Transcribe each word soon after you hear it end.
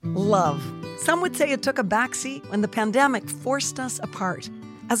Love. Some would say it took a backseat when the pandemic forced us apart.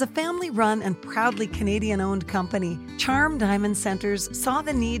 As a family-run and proudly Canadian-owned company, Charm Diamond Centers saw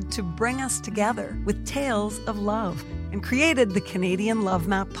the need to bring us together with tales of love and created the Canadian Love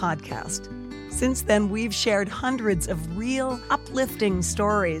Map podcast. Since then, we've shared hundreds of real, uplifting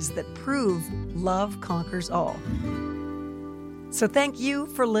stories that prove love conquers all. So thank you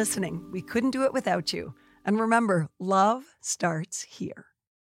for listening. We couldn't do it without you. And remember, love starts here.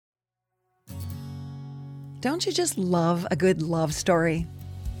 Don't you just love a good love story?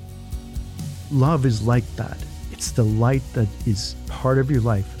 Love is like that. It's the light that is part of your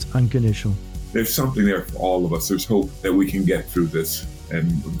life. It's unconditional. There's something there for all of us. There's hope that we can get through this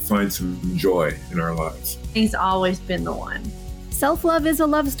and find some joy in our lives. He's always been the one. Self-love is a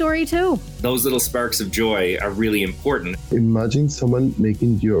love story too. Those little sparks of joy are really important. Imagine someone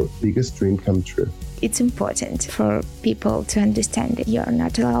making your biggest dream come true. It's important for people to understand that you're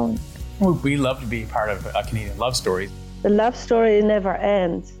not alone. Well, we love to be part of a Canadian love story. The love story never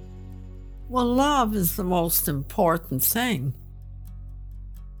ends. Well, love is the most important thing.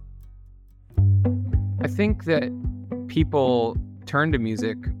 I think that people turn to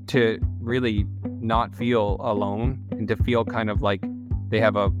music to really not feel alone and to feel kind of like they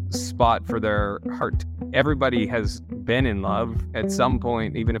have a spot for their heart. Everybody has been in love at some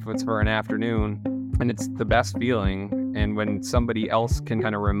point, even if it's for an afternoon, and it's the best feeling. And when somebody else can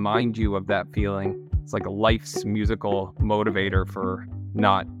kind of remind you of that feeling, it's like a life's musical motivator for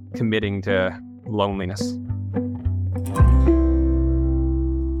not committing to loneliness.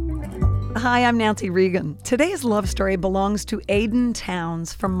 Hi, I'm Nancy Regan. Today's love story belongs to Adyn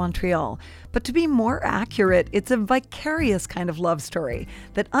Towns from Montreal. But to be more accurate, it's a vicarious kind of love story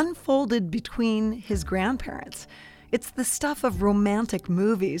that unfolded between his grandparents. It's the stuff of romantic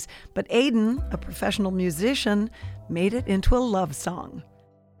movies, but Adyn, a professional musician, made it into a love song.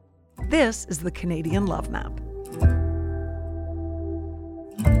 This is the Canadian Love Map.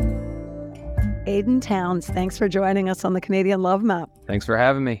 Adyn Towns, thanks for joining us on the Canadian Love Map. Thanks for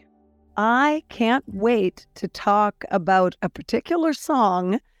having me. I can't wait to talk about a particular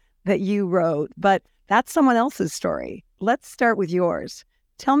song that you wrote, but that's someone else's story. Let's start with yours.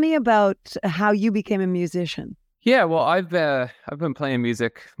 Tell me about how you became a musician. Yeah, well, I've been playing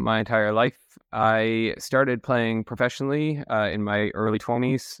music my entire life. I started playing professionally in my early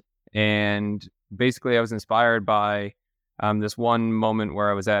 20s, and basically I was inspired by this one moment where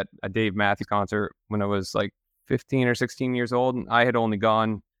I was at a Dave Matthews concert when I was like 15 or 16 years old, and I had only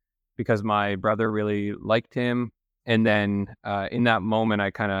gone because my brother really liked him. And then in that moment, I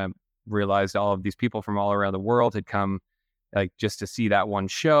kind of realized all of these people from all around the world had come like just to see that one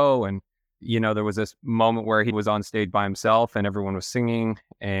show. And, you know, there was this moment where he was on stage by himself and everyone was singing.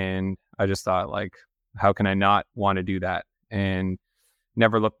 And I just thought, like, how can I not want to do that? And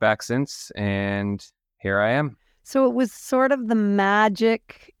never looked back since. And here I am. So it was sort of the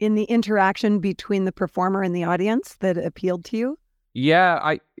magic in the interaction between the performer and the audience that appealed to you?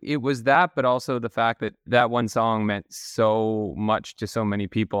 Yeah, it was that, but also the fact that that one song meant so much to so many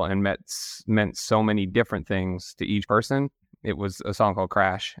people and meant so many different things to each person. It was a song called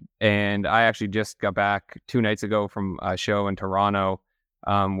Crash. And I actually just got back 2 nights ago from a show in Toronto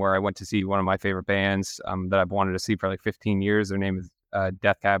where I went to see one of my favorite bands that I've wanted to see for like 15 years. Their name is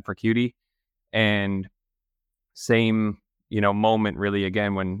Death Cab for Cutie. And same, moment really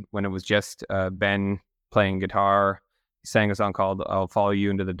again when it was just Ben playing guitar. He sang a song called I'll Follow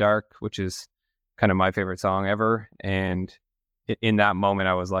You Into the Dark, which is kind of my favorite song ever. And in that moment,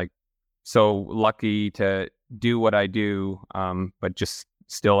 I was like so lucky to do what I do, but just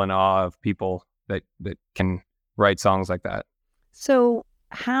still in awe of people that can write songs like that. So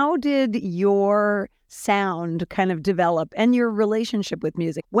how did your sound kind of develop and your relationship with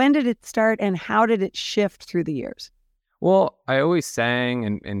music? When did it start and how did it shift through the years? Well, I always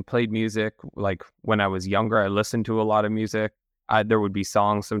sang and played music. Like when I was younger, I listened to a lot of music. There would be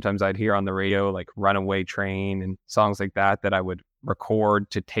songs sometimes I'd hear on the radio, like Runaway Train and songs like that I would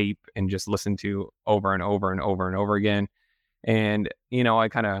record to tape and just listen to over and over and over and over again. And, I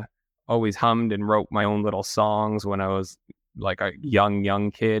kind of always hummed and wrote my own little songs when I was like a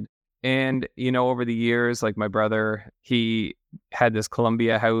young kid. And, over the years, like my brother, he had this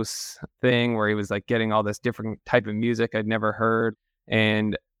Columbia House thing where he was like getting all this different type of music I'd never heard.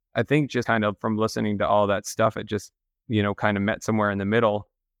 And I think just kind of from listening to all that stuff, it just, kind of met somewhere in the middle.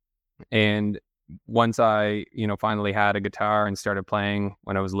 And once I, finally had a guitar and started playing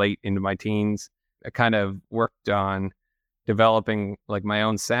when I was late into my teens, I kind of worked on developing like my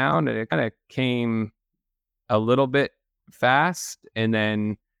own sound. And it kind of came a little bit fast. And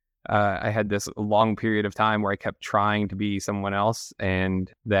then I had this long period of time where I kept trying to be someone else,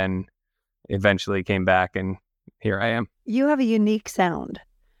 and then eventually came back, and here I am. You have a unique sound.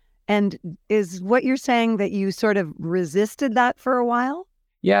 And is what you're saying that you sort of resisted that for a while?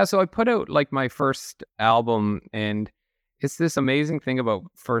 Yeah, so I put out like my first album, and it's this amazing thing about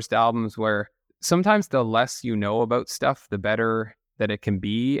first albums where sometimes the less you know about stuff, the better that it can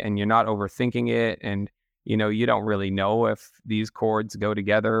be, and you're not overthinking it, and you don't really know if these chords go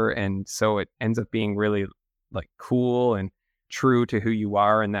together, and so it ends up being really like cool and true to who you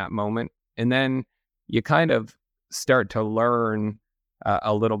are in that moment. And then you kind of start to learn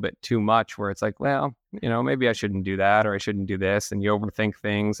a little bit too much, where it's like, well, maybe I shouldn't do that, or I shouldn't do this, and you overthink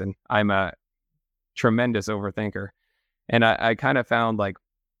things. And I'm a tremendous overthinker, and I kind of found like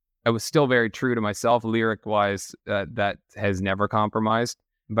I was still very true to myself lyric wise. That has never compromised,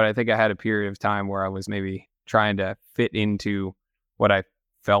 but I think I had a period of time where I was maybe trying to fit into what I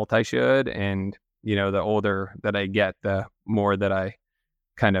felt I should. And the older that I get, the more that I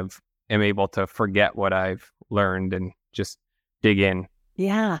kind of am able to forget what I've learned and just dig in.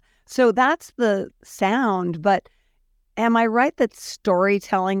 Yeah. So that's the sound, but am I right that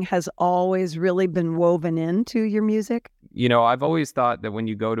storytelling has always really been woven into your music? I've always thought that when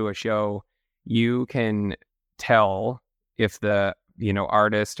you go to a show, you can tell if the,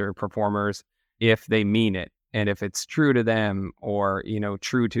 artist or performers, if they mean it, and if it's true to them, or,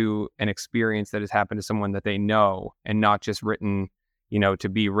 true to an experience that has happened to someone that they know, and not just written, to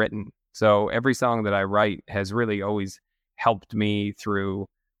be written. So every song that I write has really always helped me through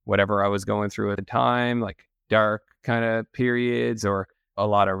whatever I was going through at the time, like dark kind of periods or a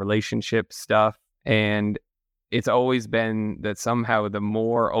lot of relationship stuff. And it's always been that somehow the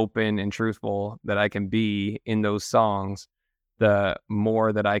more open and truthful that I can be in those songs, the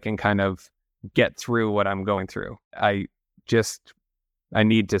more that I can kind of get through what I'm going through. I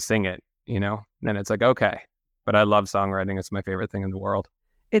need to sing it, then it's like, okay. But I love songwriting. It's my favorite thing in the world.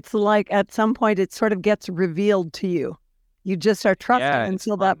 It's like at some point it sort of gets revealed to you. You just are trusting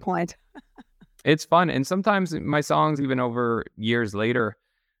until that point. It's fun. And sometimes my songs, even over years later,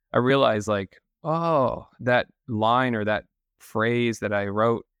 I realize like, oh, that line or that phrase that I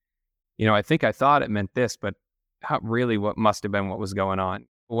wrote, I think I thought it meant this, but not really what must have been what was going on.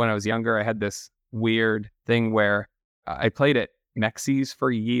 When I was younger, I had this weird thing where I played at Mexi's for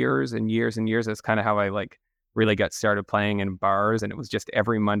years and years and years. That's kind of how I like really got started playing in bars. And it was just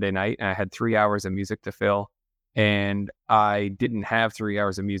every Monday night. And I had 3 hours of music to fill. And I didn't have 3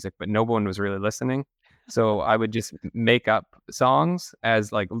 hours of music, but no one was really listening. So I would just make up songs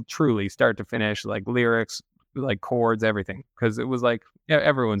as like truly start to finish, like lyrics, like chords, everything. Because it was like,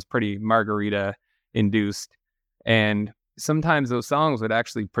 everyone's pretty margarita induced. And sometimes those songs would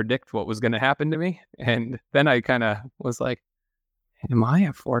actually predict what was going to happen to me. And then I kind of was like, am I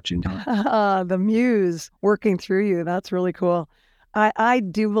a fortune teller? The muse working through you. That's really cool. I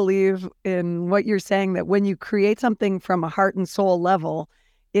do believe in what you're saying, that when you create something from a heart and soul level,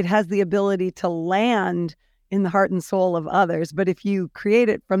 it has the ability to land in the heart and soul of others. But if you create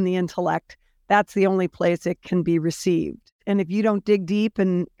it from the intellect, that's the only place it can be received. And if you don't dig deep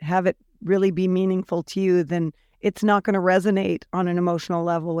and have it really be meaningful to you, then it's not going to resonate on an emotional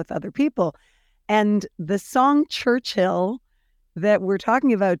level with other people. And the song Churchill that we're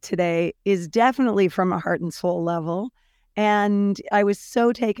talking about today is definitely from a heart and soul level. And I was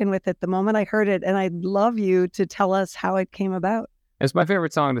so taken with it the moment I heard it. And I'd love you to tell us how it came about. It's my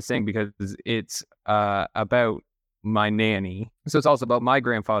favorite song to sing because it's about my nanny. So it's also about my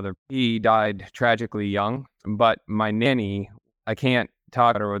grandfather. He died tragically young, but my nanny, I can't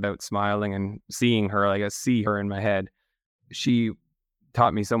talk about her without smiling and seeing her. Like I see her in my head. She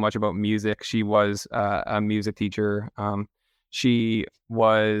taught me so much about music. She was a music teacher. She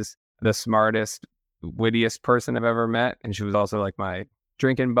was the smartest, wittiest person I've ever met. And she was also like my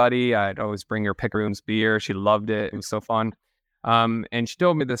drinking buddy. I'd always bring her Pickeroon's beer. She loved it. It was so fun. And she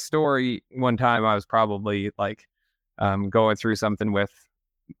told me this story one time. I was probably like going through something with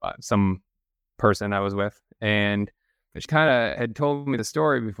some person I was with. And she kind of had told me the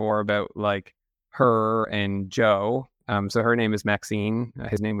story before about like her and Joe. So her name is Maxine.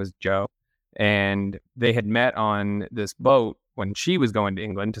 His name was Joe. And they had met on this boat when she was going to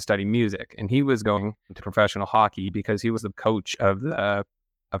England to study music. And he was going to professional hockey because he was the coach of the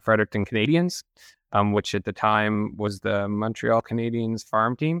Fredericton Canadians, which at the time was the Montreal Canadiens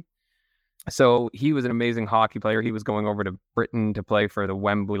farm team. So he was an amazing hockey player. He was going over to Britain to play for the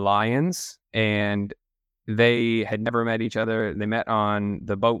Wembley Lions. And they had never met each other. They met on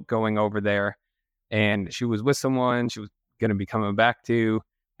the boat going over there. And she was with someone she was going to be coming back to.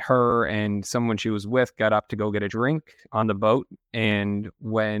 her and someone she was with got up to go get a drink on the boat. And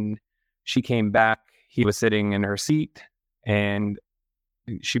when she came back, he was sitting in her seat, and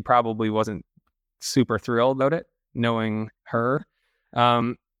she probably wasn't super thrilled about it, knowing her.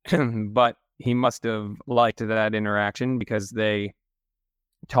 But he must have liked that interaction because they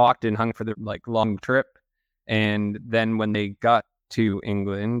talked and hung for the long trip. And then when they got to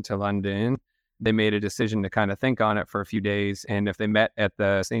England, to London, they made a decision to kind of think on it for a few days. And if they met at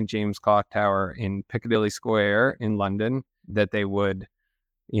the St. James Clock Tower in Piccadilly Square in London, that they would,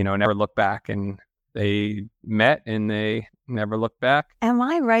 never look back. And they met and they never looked back. Am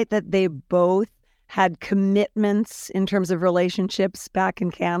I right that they both had commitments in terms of relationships back in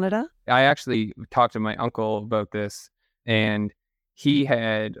Canada? I actually talked to my uncle about this, and he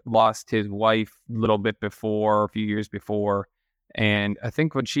had lost his wife a little bit before, a few years before. And I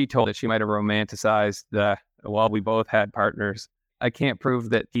think when she told it, she might have romanticized we both had partners. I can't prove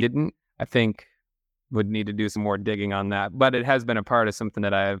that he didn't. I think would need to do some more digging on that. But it has been a part of something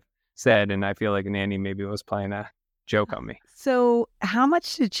that I've said, and I feel like Nanny maybe was playing a joke on me. So how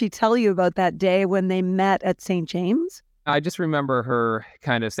much did she tell you about that day when they met at St. James? I just remember her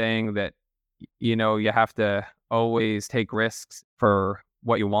kind of saying that, you have to always take risks for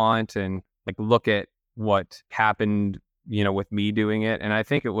what you want and look at what happened, with me doing it. And I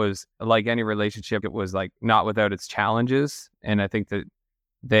think it was like any relationship, it was not without its challenges. And I think that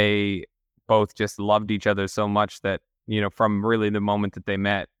they both just loved each other so much that, from really the moment that they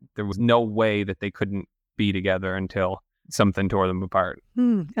met, there was no way that they couldn't be together until something tore them apart.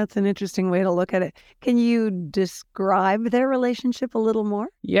 That's an interesting way to look at it. Can you describe their relationship a little more?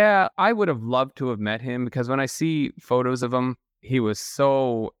 Yeah, I would have loved to have met him, because when I see photos of him, he was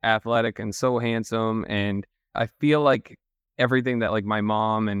so athletic and so handsome. And I feel like everything that my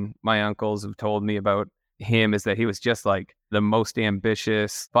mom and my uncles have told me about him is that he was just the most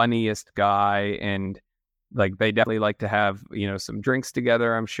ambitious, funniest guy. And they definitely like to have, some drinks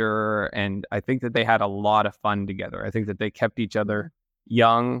together, I'm sure. And I think that they had a lot of fun together. I think that they kept each other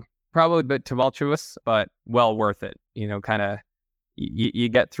young, probably a bit tumultuous, but well worth it. Kind of you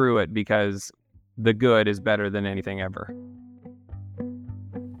get through it because the good is better than anything ever.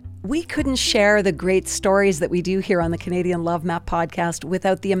 We couldn't share the great stories that we do here on the Canadian Love Map podcast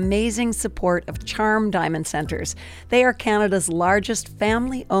without the amazing support of Charm Diamond Centers. They are Canada's largest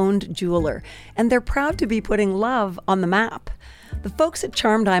family-owned jeweler, and they're proud to be putting love on the map. The folks at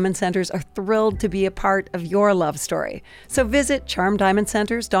Charm Diamond Centers are thrilled to be a part of your love story. So visit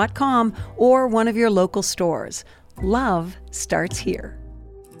charmdiamondcenters.com or one of your local stores. Love starts here.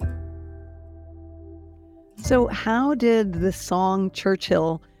 So how did the song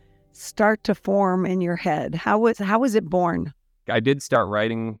Churchill start to form in your head? How was it born? I did start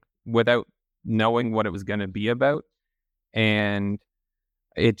writing without knowing what it was going to be about. And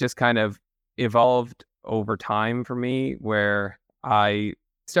it just kind of evolved over time for me, where I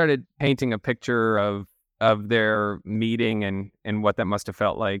started painting a picture of their meeting and what that must have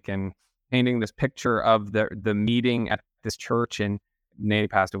felt like, and painting this picture of the meeting at this church. And Nanny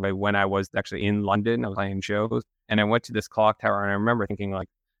passed away when I was actually in London. I was playing shows, and I went to this clock tower, and I remember thinking I'm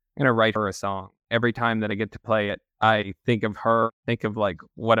going to write her a song. Every time that I get to play it, I think of her, think of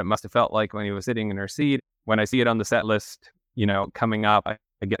what it must have felt like when he was sitting in her seat. When I see it on the set list, coming up, I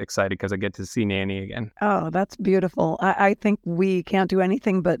get excited because I get to see Nanny again. Oh, that's beautiful. I think we can't do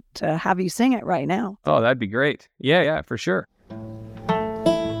anything but have you sing it right now. Oh, that'd be great. Yeah, for sure.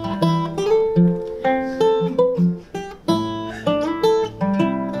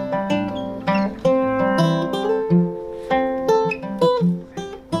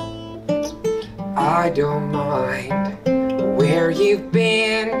 I don't mind where you've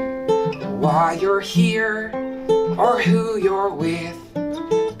been, why you're here, or who you're with,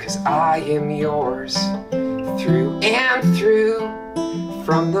 'cause I am yours through and through.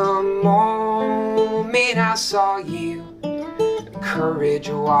 From the moment I saw you, courage,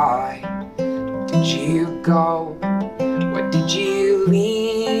 why did you go? What did you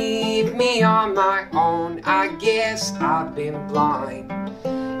leave me on my own? I guess I've been blind.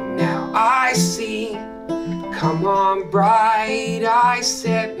 Now I see, come on bright eyes,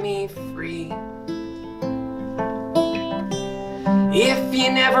 set me free. If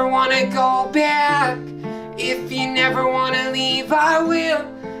you never wanna go back, if you never wanna leave, I will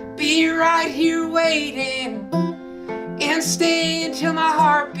be right here waiting and stay until my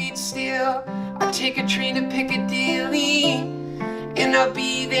heart beats still. I'll take a train to Piccadilly and I'll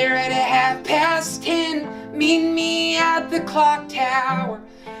be there at 10:30. Meet me at the clock tower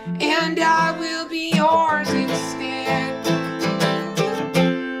and I will be yours instead.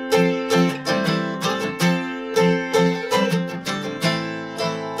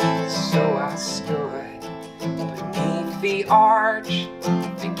 arch,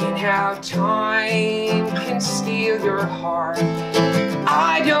 thinking how time can steal your heart.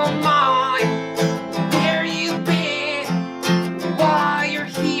 I don't mind where you've been, why you're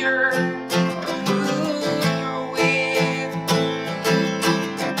here, or who you're with.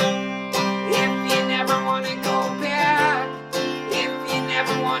 If you never want to go back, if you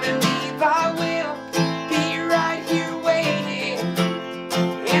never want to leave, I will be right here waiting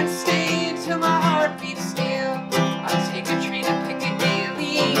and stay until my heart beats still. I'll take a train to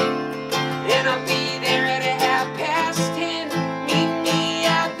Piccadilly and I'll be there at 10:30. Meet me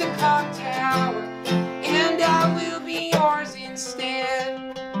at the clock tower and I will be yours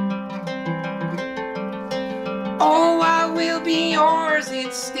instead. Oh, I will be yours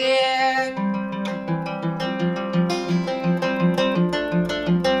instead.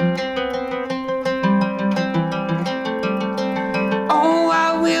 Oh,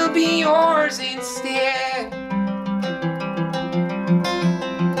 I will be yours instead.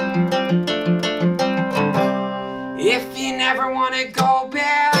 If you never want to go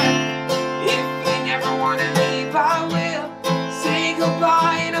back, if you never want to leave, I will say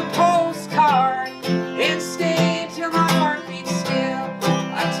goodbye in a postcard and stay until my heart beats still.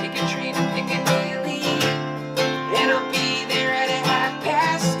 I take a train to Piccadilly and I'll be there at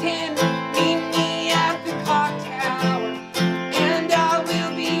 10:30. Meet me at the clock tower and I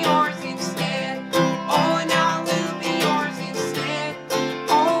will be yours instead. Oh, and I will be yours instead.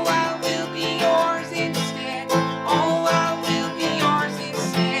 Oh, I will be yours instead. Oh, I will be yours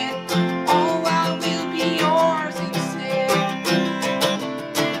instead. Oh, I will be yours instead.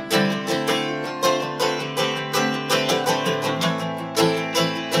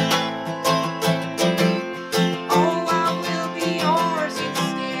 Oh, I will be yours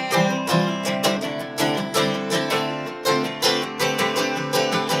instead.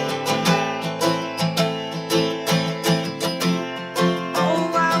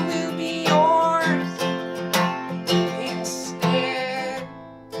 Oh, I will be yours instead.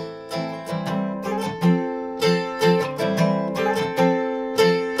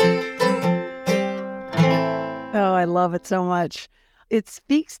 Oh, I love it so much. It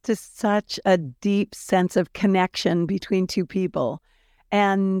speaks to such a deep sense of connection between two people.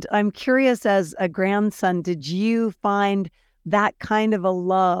 And I'm curious, as a grandson, did you find that kind of a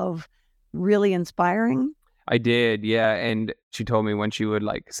love really inspiring? I did, yeah. And she told me when she would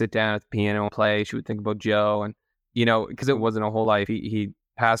like sit down at the piano and play, she would think about Joe. And, because it wasn't a whole life. He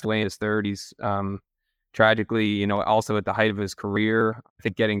passed away in his 30s. Tragically, also at the height of his career. I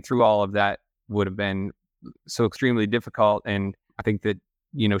think getting through all of that would have been so extremely difficult. And I think that,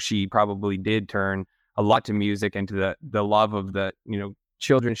 she probably did turn a lot to music and to the love of the,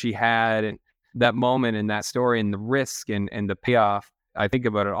 children she had, and that moment and that story and the risk and the payoff. I think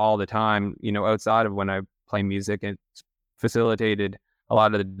about it all the time, outside of when I play music. It's facilitated a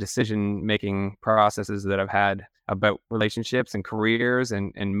lot of the decision-making processes that I've had about relationships and careers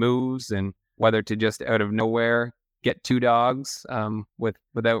and moves, and whether to just out of nowhere get 2 dogs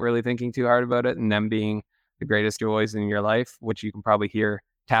without really thinking too hard about it, and them being the greatest joys in your life, which you can probably hear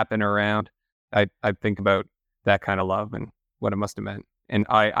tapping around. I think about that kind of love and what it must have meant. And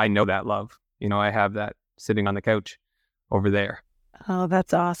I know that love. I have that sitting on the couch over there. Oh,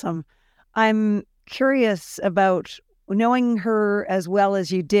 that's awesome. I'm curious about, knowing her as well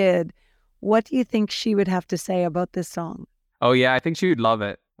as you did, what do you think she would have to say about this song? Oh, yeah, I think she would love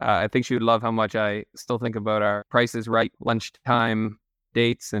it. I think she would love how much I still think about our Price is Right lunchtime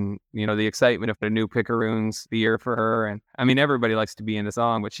dates and, the excitement of the new Picaroons the year for her. And I mean, everybody likes to be in a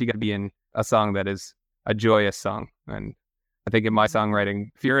song, but she got to be in a song that is a joyous song. And I think in my songwriting,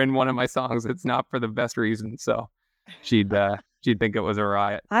 if you're in one of my songs, it's not for the best reason. So she'd think it was a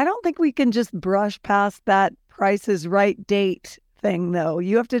riot. I don't think we can just brush past that Price is Right date thing, though.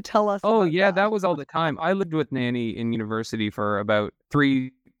 You have to tell us. Oh, yeah, that was all the time. I lived with Nanny in university for about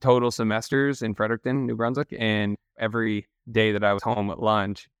 3 total semesters in Fredericton, New Brunswick. And every day that I was home at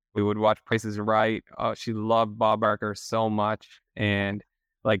lunch, we would watch Price is Right. Oh, she loved Bob Barker so much. And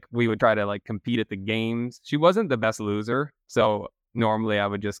we would try to compete at the games. She wasn't the best loser. So normally I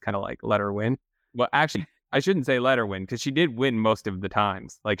would just kind of let her win. Well, actually, I shouldn't say let her win, because she did win most of the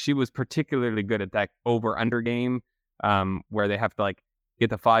times. She was particularly good at that over-under game, where they have to get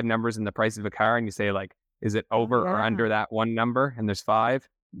the 5 numbers in the price of a car, and you say is it over or under that one number? And there's 5.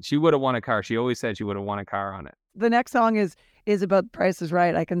 She would have won a car. She always said she would have won a car on it. The next song is about Price is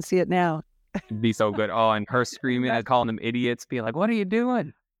Right. I can see it now. It'd be so good. Oh, and her screaming and calling them idiots, being like, "What are you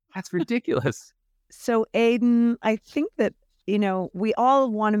doing? That's ridiculous." So, Adyn, I think that, we all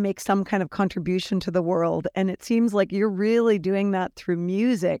want to make some kind of contribution to the world. And it seems like you're really doing that through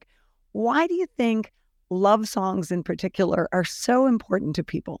music. Why do you think love songs in particular are so important to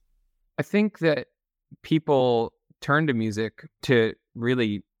people? I think that people turn to music to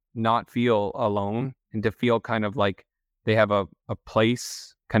really not feel alone and to feel kind of like they have a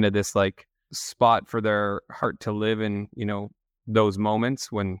place, kind of this like spot for their heart to live in, those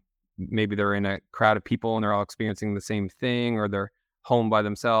moments when maybe they're in a crowd of people and they're all experiencing the same thing, or they're home by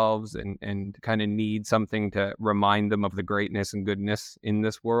themselves and kind of need something to remind them of the greatness and goodness in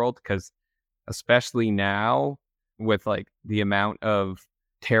this world. Because especially now with like the amount of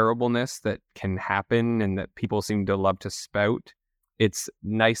terribleness that can happen and that people seem to love to spout, it's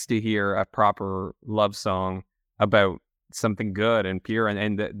nice to hear a proper love song about something good and pure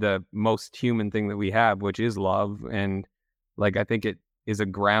and the most human thing that we have, which is love. And like, I think it is a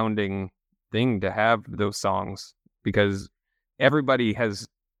grounding thing to have those songs, because everybody has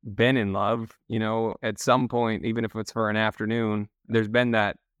been in love, at some point, even if it's for an afternoon. There's been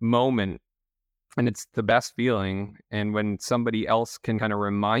that moment, and it's the best feeling. And when somebody else can kind of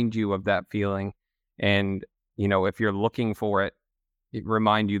remind you of that feeling, and, if you're looking for it,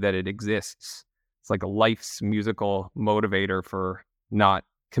 remind you that it exists. It's like a life's musical motivator for not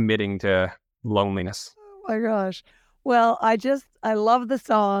committing to loneliness. Oh my gosh. Well, I love the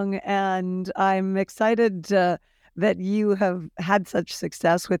song, and I'm excited that you have had such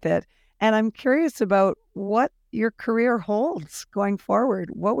success with it. And I'm curious about what your career holds going forward.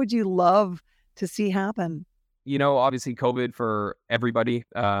 What would you love to see happen? Obviously COVID for everybody,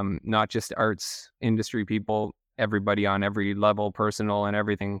 not just arts industry people, everybody on every level, personal and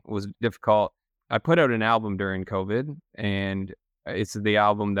everything, was difficult. I put out an album during COVID, and it's the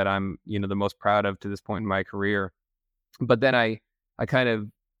album that I'm, the most proud of to this point in my career. But then I kind of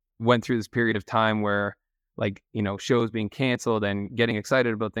went through this period of time where, like, shows being canceled and getting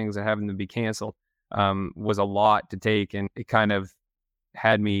excited about things and having them be canceled was a lot to take. And it kind of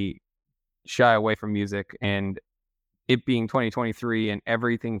had me shy away from music. And it being 2023 and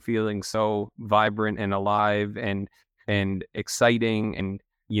everything feeling so vibrant and alive and exciting, and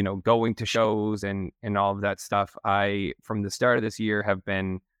going to shows and all of that stuff, I, from the start of this year, have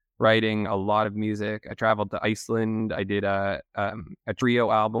been writing a lot of music. I traveled to Iceland. I did a trio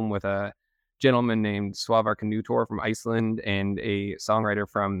album with a gentleman named Svavar Knútur from Iceland and a songwriter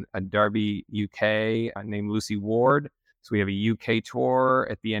from Derby, UK, named Lucy Ward. So we have a UK tour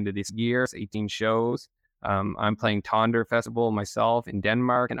at the end of this year. It's 18 shows. I'm playing Tonder Festival myself in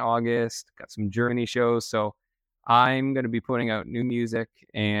Denmark in August. Got some Germany shows. So I'm going to be putting out new music,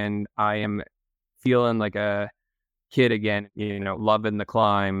 and I am feeling like a kid again, loving the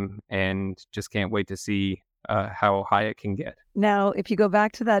climb, and just can't wait to see how high it can get. Now, if you go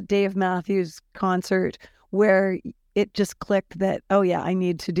back to that Dave Matthews concert where it just clicked that, oh yeah, I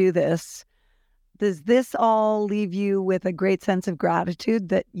need to do this, does this all leave you with a great sense of gratitude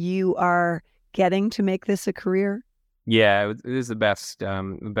that you are getting to make this a career? Yeah, it is the best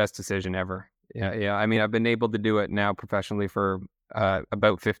decision ever. Yeah. I mean, I've been able to do it now professionally for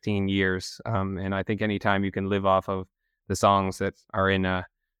about 15 years. And I think anytime you can live off of the songs that are in a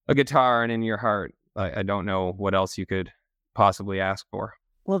guitar and in your heart, I don't know what else you could possibly ask for.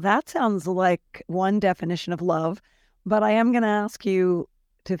 Well, that sounds like one definition of love, but I am going to ask you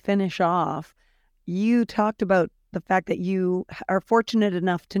to finish off. You talked about the fact that you are fortunate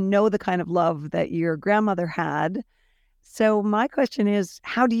enough to know the kind of love that your grandmother had. So my question is,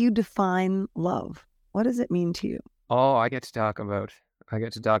 how do you define love? What does it mean to you? Oh, I get to talk about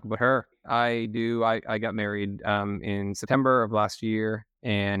her. I do. I got married in September of last year,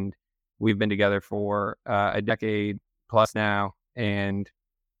 and we've been together for a decade plus now. And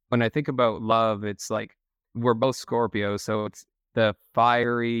when I think about love, it's like we're both Scorpios, so it's the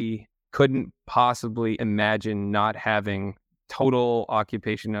fiery, couldn't possibly imagine not having total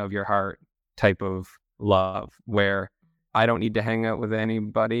occupation of your heart type of love, where I don't need to hang out with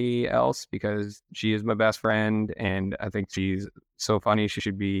anybody else because she is my best friend, and I think she's so funny. She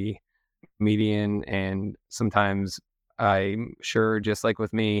should be a comedian. And sometimes I'm sure, just like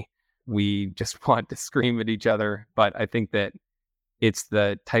with me, we just want to scream at each other. But I think that it's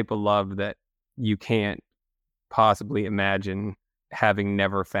the type of love that you can't possibly imagine having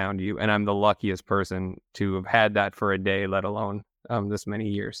never found you. And I'm the luckiest person to have had that for a day, let alone this many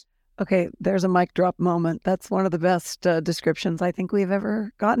years. Okay, there's a mic drop moment. That's one of the best descriptions I think we've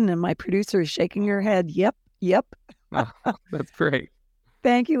ever gotten. And my producer is shaking her head. Yep. Oh, that's great.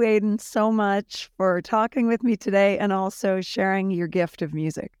 Thank you, Adyn, so much for talking with me today and also sharing your gift of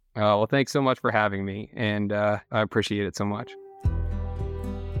music. Well, thanks so much for having me. And I appreciate it so much.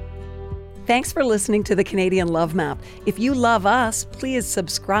 Thanks for listening to the Canadian Love Map. If you love us, please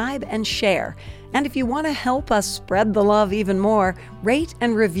subscribe and share. And if you want to help us spread the love even more, rate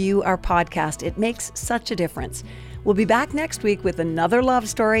and review our podcast. It makes such a difference. We'll be back next week with another love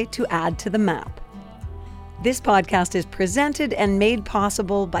story to add to the map. This podcast is presented and made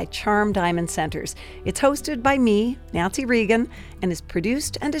possible by Charm Diamond Centers. It's hosted by me, Nancy Regan, and is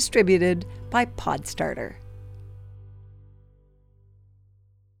produced and distributed by Podstarter.